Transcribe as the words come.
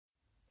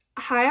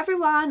Hi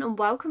everyone and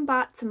welcome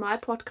back to my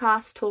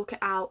podcast Talk It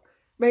Out,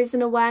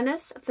 raising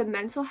awareness for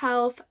mental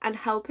health and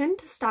helping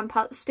to stamp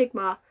out the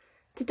stigma.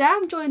 Today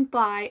I'm joined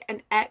by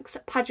an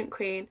ex-pageant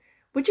queen.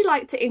 Would you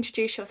like to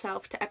introduce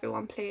yourself to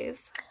everyone,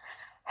 please?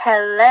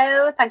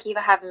 Hello, thank you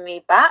for having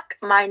me back.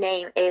 My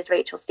name is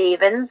Rachel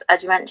Stevens.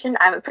 As you mentioned,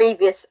 I'm a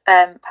previous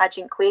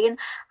pageant queen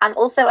and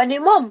also a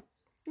new mum.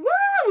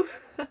 Woo!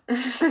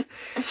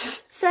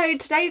 So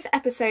today's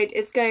episode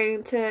is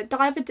going to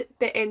dive a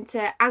bit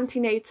into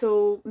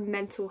antenatal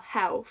mental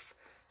health.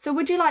 So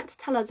would you like to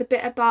tell us a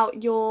bit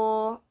about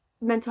your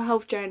mental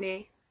health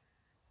journey?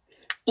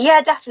 Yeah,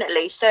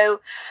 definitely.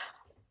 So,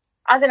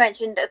 as I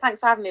mentioned,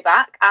 thanks for having me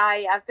back.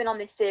 I've been on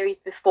this series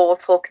before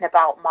talking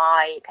about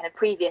my kind of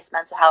previous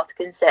mental health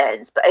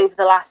concerns, but over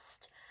the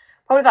last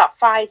probably about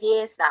 5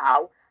 years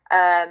now,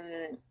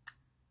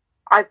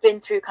 I've been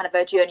through kind of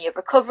a journey of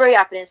recovery.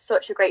 I've been in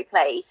such a great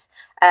place,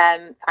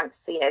 thanks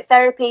to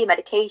therapy,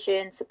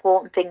 medication,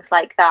 support, and things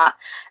like that.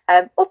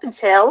 Up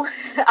until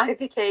I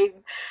became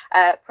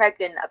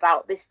pregnant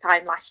about this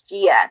time last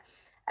year,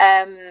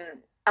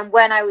 and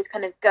when I was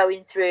kind of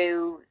going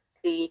through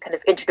the kind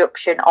of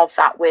introduction of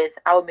that with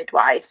our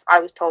midwife, I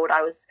was told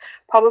I was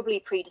probably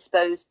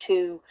predisposed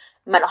to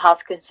mental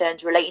health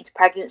concerns relating to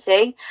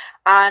pregnancy.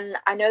 And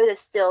I know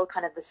there's still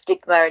kind of a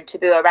stigma and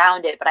taboo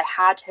around it, but I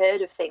had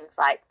heard of things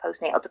like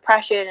postnatal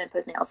depression and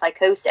postnatal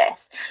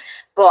psychosis,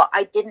 but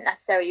I didn't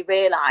necessarily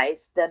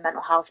realise the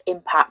mental health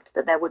impact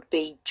that there would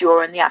be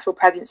during the actual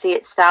pregnancy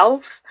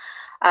itself.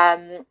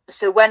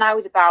 So when I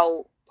was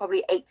about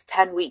probably 8 to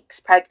 10 weeks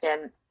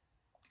pregnant,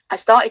 I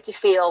started to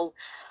feel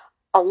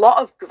a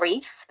lot of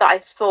grief that I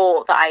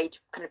thought that I'd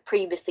kind of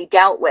previously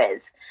dealt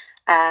with.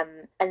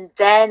 And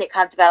then it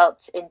kind of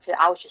developed into,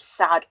 I was just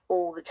sad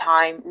all the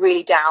time,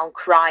 really down,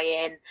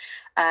 crying.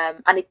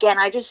 And again,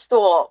 I just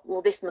thought,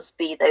 well, this must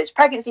be those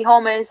pregnancy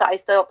hormones that I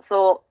thought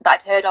that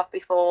I'd heard of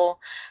before.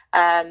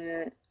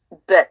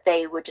 But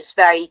they were just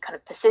very kind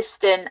of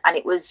persistent. And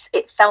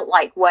it felt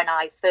like when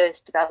I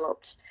first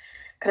developed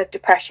kind of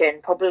depression,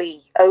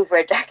 probably over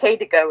a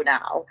decade ago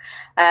now.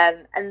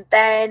 And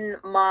then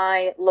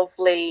my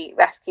lovely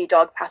rescue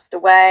dog passed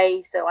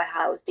away, so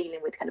I was dealing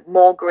with kind of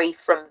more grief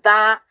from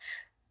that.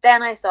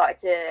 Then I started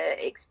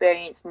to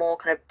experience more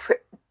kind of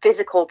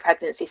physical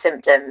pregnancy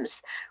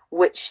symptoms,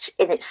 which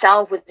in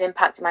itself was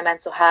impacting my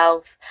mental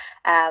health.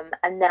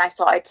 And then I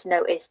started to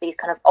notice these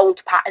kind of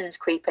old patterns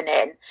creeping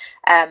in,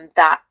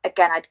 that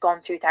again I'd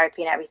gone through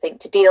therapy and everything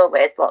to deal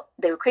with, but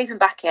they were creeping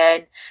back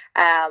in.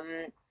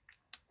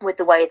 With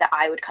the way that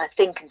I would kind of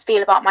think and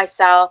feel about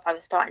myself. I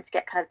was starting to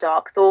get kind of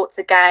dark thoughts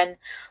again.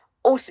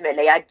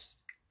 Ultimately, I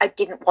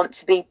didn't want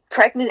to be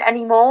pregnant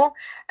anymore.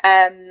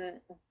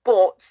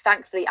 But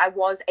thankfully, I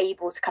was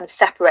able to kind of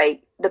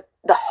separate the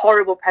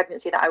horrible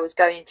pregnancy that I was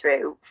going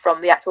through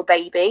from the actual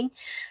baby.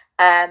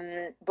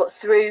 But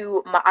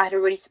I had a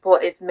really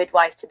supportive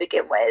midwife to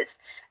begin with,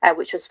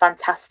 which was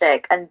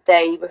fantastic, and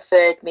they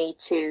referred me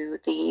to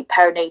the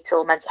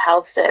perinatal mental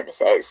health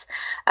services.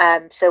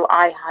 So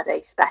I had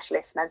a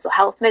specialist mental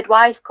health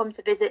midwife come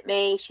to visit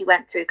me. She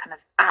went through kind of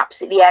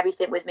absolutely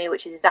everything with me,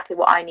 which is exactly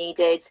what I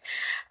needed.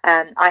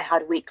 I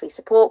had weekly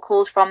support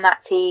calls from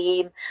that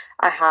team.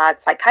 I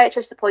had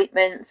psychiatrist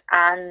appointments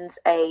and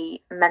a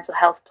mental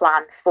health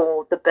plan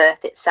for the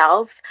birth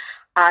itself.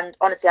 And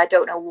honestly, I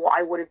don't know what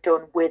I would have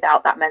done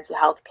without that mental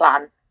health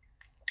plan,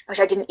 which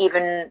I didn't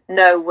even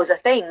know was a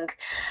thing.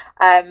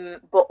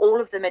 But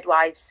all of the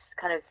midwives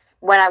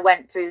when I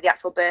went through the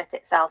actual birth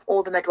itself,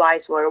 all the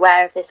midwives were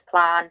aware of this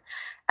plan.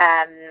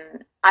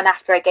 And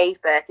after I gave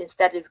birth,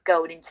 instead of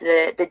going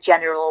into the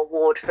general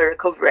ward for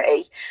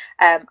recovery,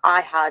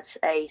 I had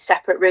a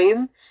separate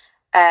room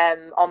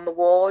on the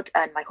ward,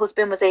 and my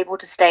husband was able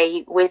to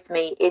stay with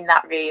me in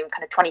that room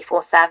kind of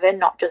 24/7,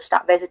 not just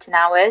at visiting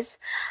hours.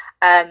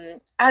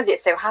 As it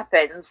so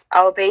happens,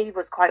 our baby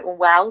was quite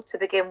unwell to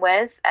begin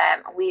with.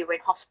 We were in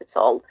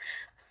hospital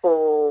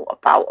for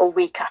about a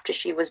week after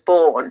she was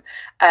born.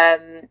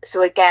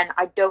 So again,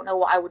 I don't know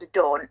what I would have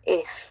done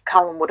if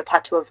Callum would have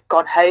had to have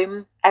gone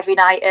home every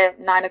night at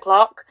 9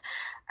 o'clock,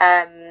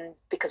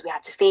 because we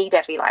had to feed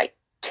every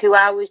 2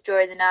 hours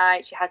during the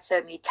night. She had so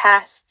many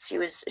tests.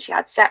 She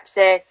had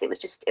sepsis.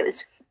 It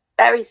was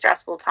very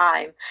stressful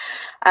time.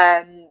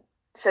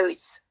 So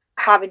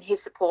having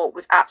his support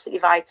was absolutely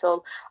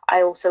vital.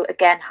 I also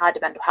again had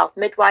a mental health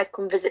midwife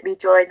come visit me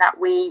during that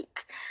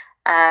week.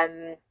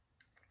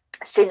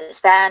 Since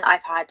then,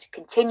 I've had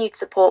continued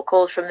support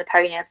calls from the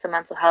perinatal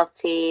mental health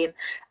team,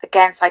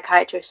 again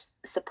psychiatrist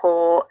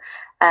support,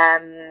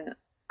 and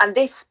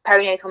this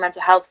perinatal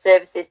mental health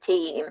services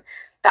team,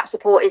 that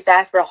support is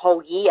there for a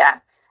whole year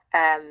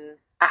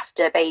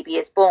after baby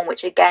is born,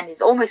 which again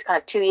is almost kind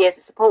of 2 years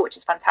of support, which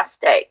is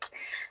fantastic.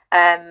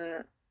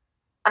 And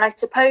I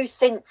suppose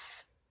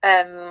since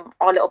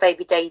our little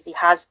baby Daisy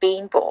has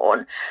been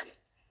born,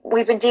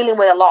 we've been dealing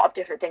with a lot of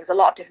different things. A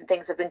lot of different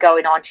things have been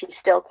going on. She's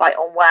still quite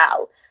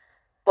unwell,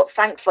 but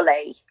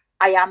thankfully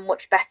I am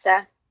much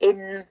better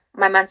in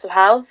my mental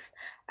health.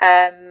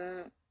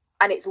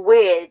 And it's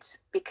weird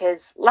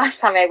because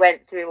last time I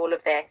went through all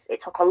of this,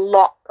 it took a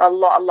lot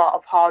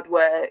of hard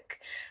work,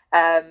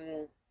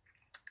 and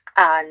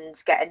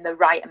getting the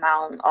right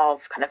amount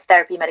of kind of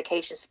therapy,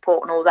 medication,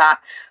 support, and all that.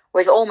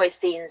 Whereas it almost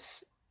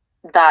seems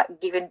that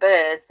giving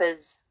birth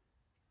has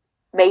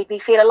made me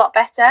feel a lot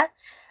better.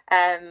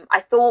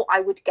 I thought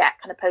I would get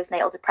kind of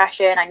postnatal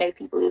depression. I know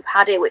people who've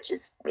had it,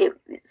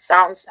 it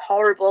sounds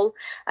horrible,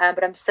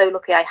 but I'm so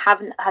lucky I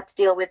haven't had to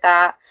deal with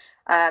that.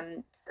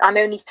 I'm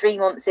only 3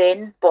 months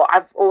in, but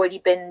I've already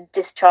been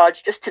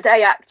discharged just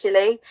today,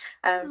 actually,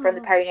 from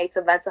the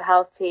perinatal mental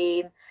health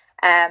team.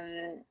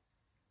 And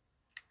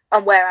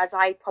whereas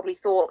I probably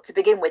thought to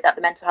begin with that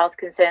the mental health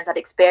concerns I'd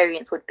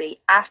experienced would be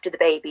after the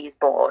baby is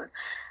born,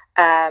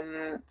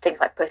 things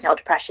like postnatal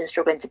depression,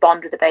 struggling to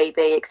bond with the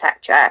baby,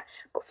 etc.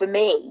 But for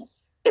me,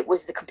 it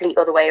was the complete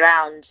other way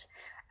around.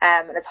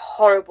 And as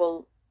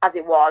horrible as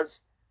it was,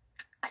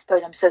 I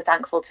suppose I'm so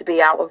thankful to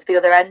be out of the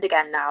other end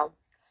again now.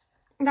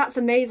 That's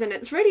amazing.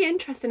 It's really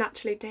interesting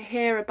actually to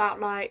hear about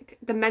like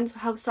the mental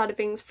health side of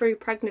things through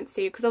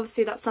pregnancy, because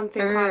obviously that's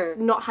something I've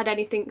not had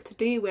anything to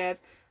do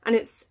with, and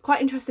it's quite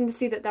interesting to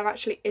see that there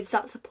actually is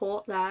that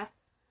support there.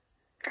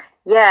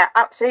 Yeah,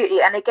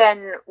 absolutely. And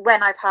again,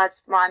 when I've had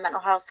my mental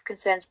health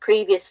concerns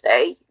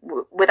previously,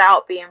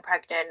 without being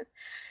pregnant,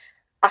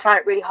 I found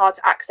it really hard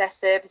to access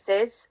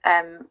services,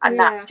 and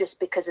that's just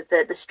because of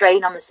the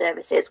strain on the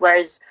services.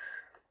 Whereas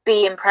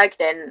being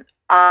pregnant,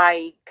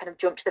 I kind of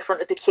jumped to the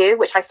front of the queue,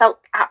 which I felt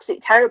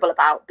absolutely terrible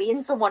about.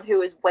 Being someone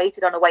who has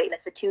waited on a wait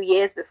list for 2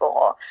 years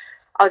before,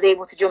 I was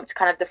able to jump to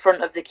kind of the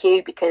front of the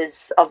queue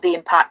because of the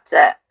impact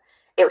that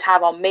it would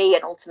have on me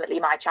and ultimately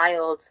my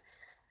child.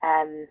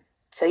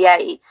 So yeah,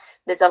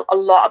 there's a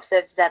lot of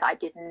services there that I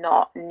did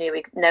not know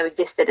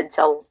existed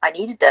until I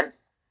needed them.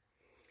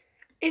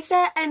 Is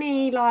there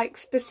any like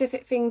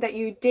specific thing that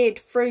you did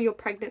through your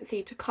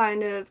pregnancy to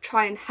kind of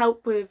try and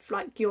help with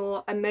like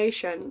your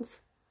emotions?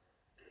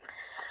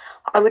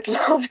 I would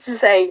love to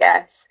say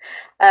yes.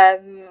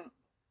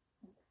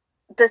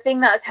 The thing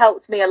that has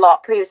helped me a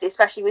lot previously,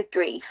 especially with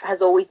grief,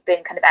 has always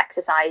been kind of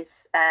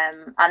exercise,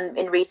 and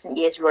in recent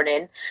years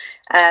running.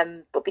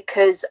 But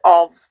because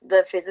of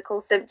the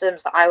physical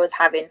symptoms that I was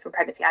having from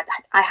pregnancy,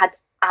 I had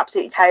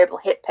absolutely terrible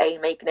hip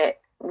pain, making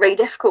it really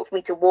difficult for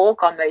me to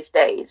walk on most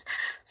days.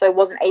 So I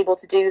wasn't able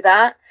to do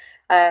that.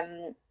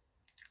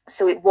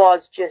 So it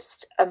was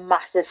just a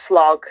massive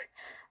slog.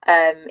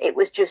 It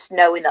was just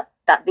knowing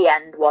that the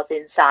end was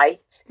in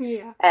sight.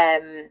 Yeah.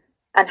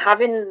 And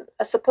having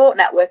a support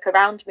network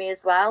around me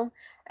as well.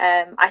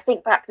 I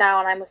think back now,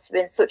 and I must have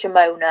been such a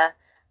moaner.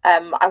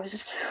 I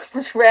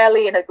was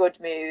rarely in a good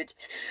mood,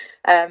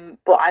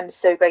 but I'm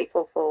so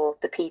grateful for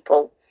the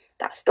people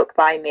that stuck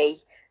by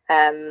me,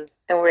 and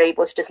were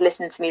able to just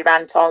listen to me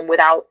rant on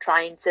without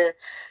trying to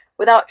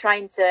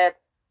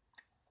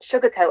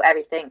sugarcoat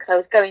everything, because I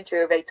was going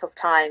through a really tough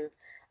time,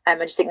 and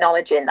just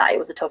acknowledging that it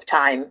was a tough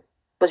time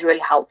was really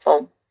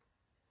helpful.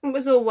 It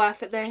was all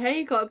worth it though. Hey,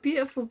 you got a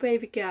beautiful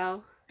baby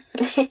girl.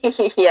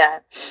 Yeah.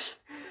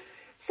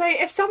 So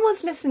if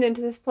someone's listening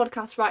to this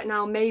podcast right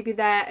now, maybe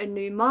they're a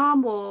new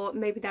mom, or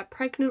maybe they're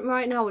pregnant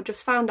right now, or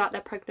just found out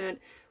they're pregnant,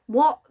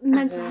 what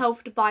mental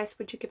health advice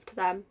would you give to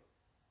them?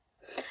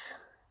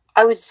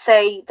 I would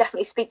say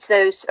definitely speak to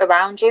those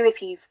around you.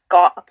 If you've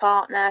got a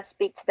partner,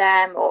 speak to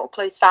them, or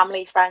close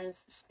family,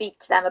 friends, speak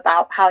to them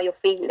about how you're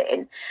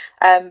feeling,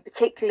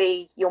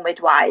 particularly your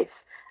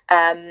midwife.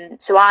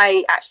 So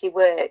I actually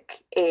work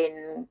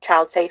in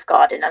child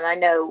safeguarding, and I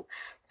know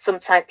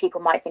sometimes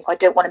people might think, I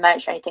don't want to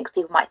mention anything because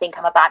people might think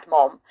I'm a bad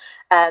mom.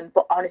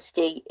 But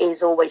honesty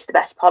is always the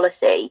best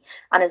policy.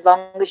 And as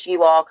long as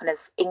you are kind of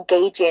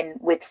engaging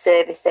with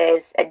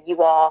services, and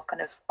you are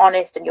kind of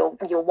honest, and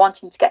you're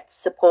wanting to get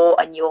support,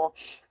 and you're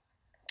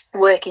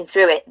working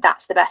through it,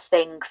 that's the best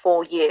thing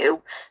for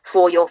you,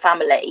 for your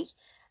family,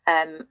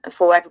 and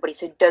for everybody.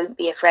 So don't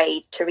be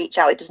afraid to reach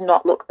out. It does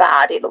not look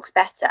bad. It looks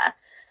better,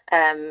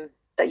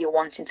 that you're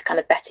wanting to kind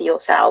of better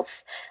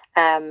yourself.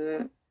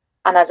 And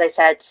as I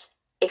said,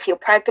 if you're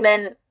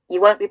pregnant, you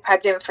won't be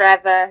pregnant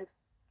forever.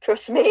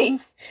 Trust me,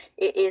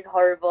 it is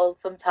horrible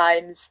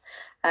sometimes.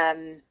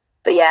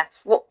 But yeah,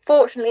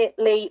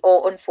 fortunately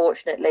or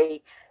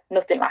unfortunately,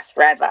 nothing lasts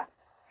forever.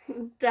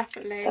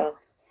 Definitely. So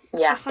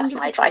yeah, 100%. That's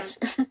my advice.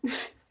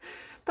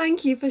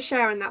 Thank you for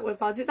sharing that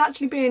with us. It's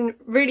actually been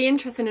really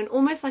interesting and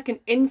almost like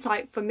an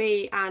insight for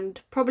me, and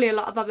probably a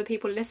lot of other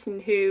people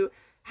listening who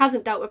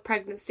hasn't dealt with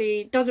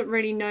pregnancy, doesn't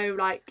really know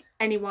like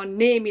anyone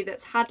near me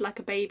that's had like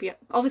a baby.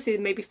 Obviously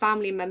maybe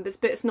family members,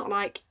 but it's not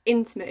like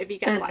intimate, if you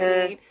get what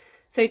I mean.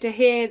 So to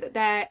hear that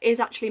there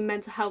is actually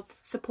mental health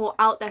support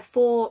out there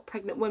for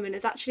pregnant women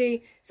is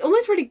actually, it's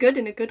almost really good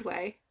in a good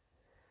way.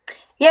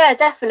 Yeah,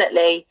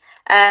 definitely.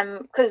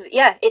 Because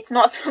yeah, it's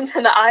not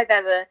something that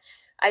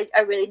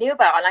I really knew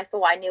about, and I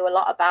thought I knew a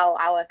lot about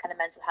our kind of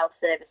mental health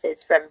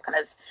services from kind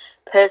of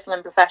personal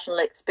and professional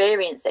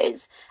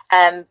experiences.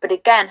 But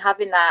again,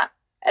 having that,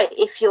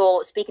 if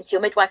you're speaking to your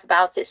midwife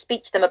about it,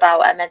 speak to them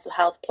about a mental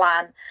health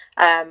plan,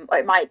 or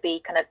it might be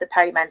kind of the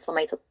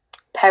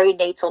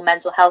perinatal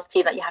mental health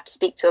team that you have to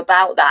speak to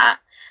about that.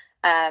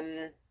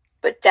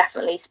 but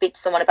definitely speak to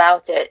someone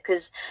about it,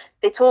 because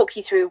they talk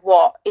you through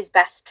what is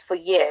best for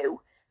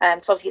you.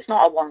 So obviously it's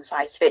not a one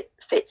size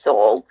fits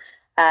all.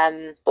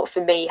 But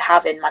for me,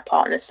 having my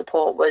partner's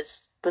support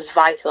was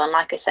vital. And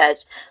like I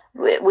said,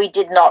 we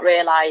did not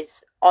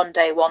realise on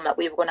day one that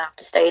we were going to have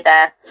to stay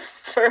there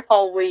for a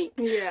whole week.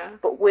 Yeah.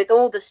 But with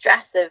all the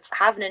stress of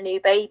having a new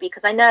baby,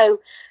 because I know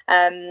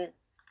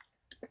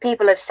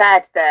people have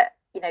said that,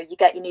 you know, you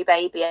get your new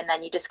baby and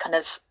then you just kind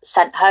of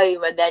sent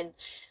home, and then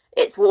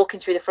it's walking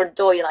through the front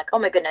door. You're like, oh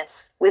my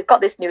goodness, we've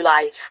got this new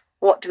life.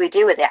 What do we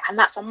do with it? And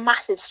that's a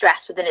massive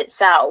stress within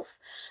itself.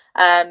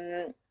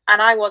 And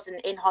I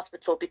wasn't in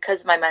hospital because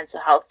of my mental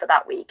health for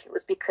that week. It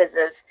was because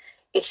of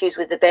issues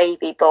with the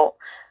baby. But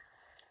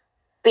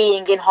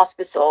being in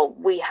hospital,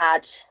 we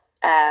had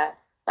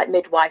like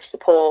midwife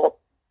support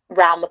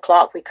round the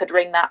clock. We could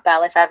ring that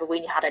bell if ever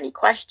we had any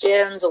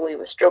questions or we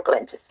were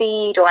struggling to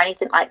feed or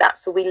anything like that.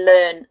 So we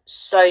learned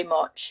so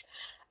much.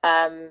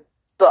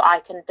 But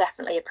I can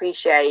definitely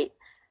appreciate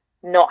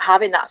not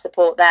having that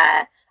support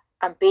there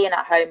and being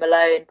at home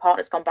alone,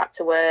 partner's gone back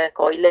to work,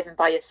 or you're living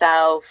by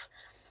yourself.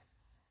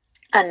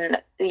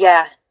 And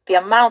yeah, the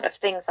amount of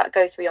things that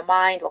go through your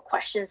mind or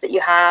questions that you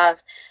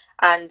have,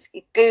 and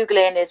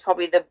Googling is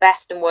probably the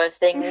best and worst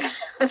thing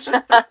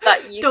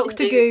that you Dr. can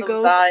do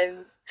Google.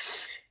 sometimes.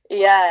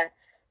 Yeah.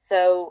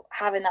 So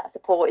having that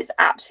support is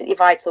absolutely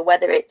vital,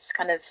 whether it's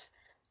kind of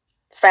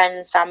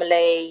friends,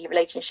 family,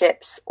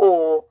 relationships,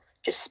 or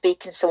just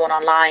speaking to someone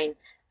online,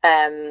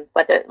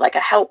 whether like a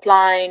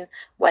helpline,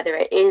 whether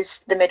it is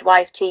the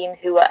midwife team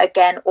who are,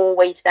 again,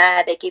 always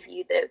there. They give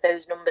you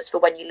those numbers for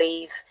when you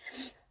leave.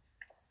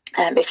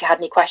 If you had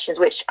any questions,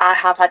 which I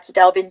have had to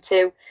delve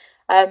into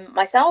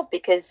myself,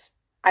 because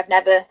I've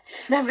never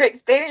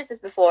experienced this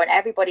before, and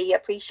everybody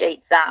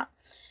appreciates that.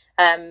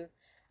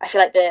 I feel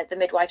like the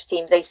midwife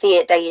teams, they see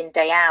it day in,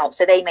 day out,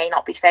 so they may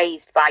not be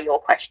fazed by your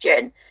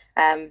question,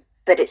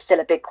 but it's still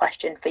a big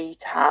question for you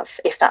to have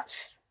if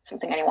that's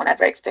something anyone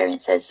ever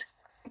experiences.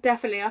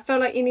 Definitely. I feel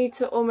like you need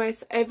to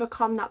almost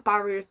overcome that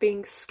barrier of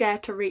being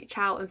scared to reach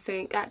out and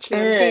think, actually,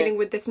 I'm dealing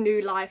with this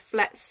new life.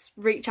 Let's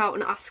reach out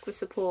and ask for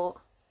support.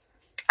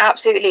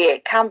 Absolutely.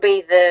 It can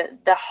be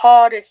the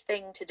hardest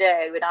thing to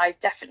do, and I've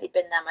definitely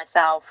been there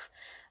myself,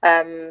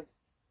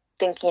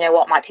 thinking, you know,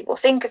 what might people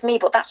think of me?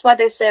 But that's why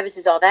those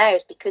services are there,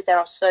 is because there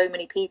are so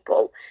many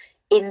people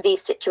in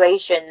these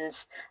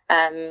situations.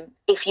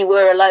 If you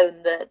were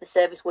alone, the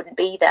service wouldn't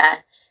be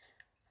there.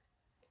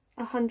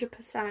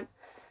 100%.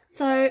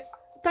 So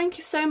thank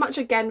you so much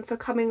again for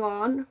coming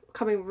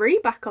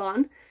back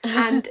on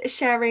and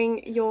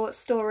sharing your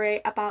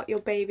story about your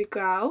baby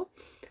girl.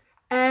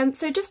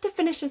 So just to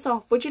finish this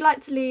off, would you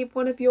like to leave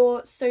one of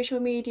your social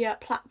media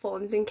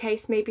platforms in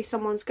case maybe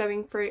someone's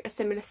going through a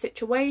similar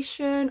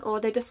situation or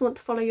they just want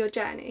to follow your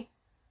journey?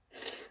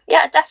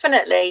 Yeah,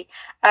 definitely.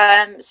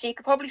 So you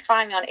could probably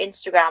find me on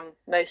Instagram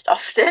most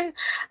often.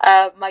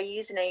 My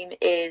username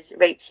is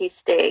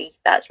Racheyste.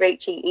 That's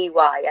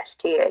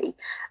Racheyeste.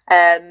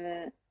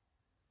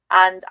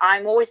 And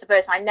I'm always the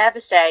person, I never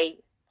say,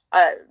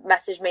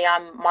 message me,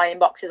 my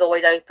inbox is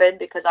always open,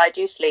 because I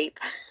do sleep.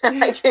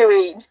 I do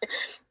eat,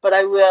 but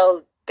I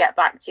will get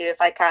back to you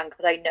if I can,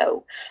 because I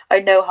know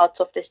how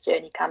tough this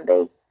journey can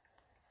be.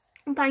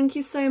 Thank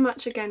you so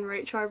much again,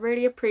 Rachel. I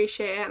really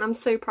appreciate it, and I'm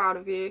so proud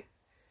of you.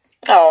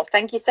 Oh,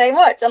 thank you so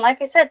much. And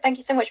like I said, thank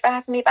you so much for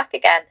having me back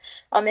again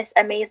on this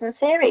amazing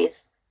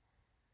series.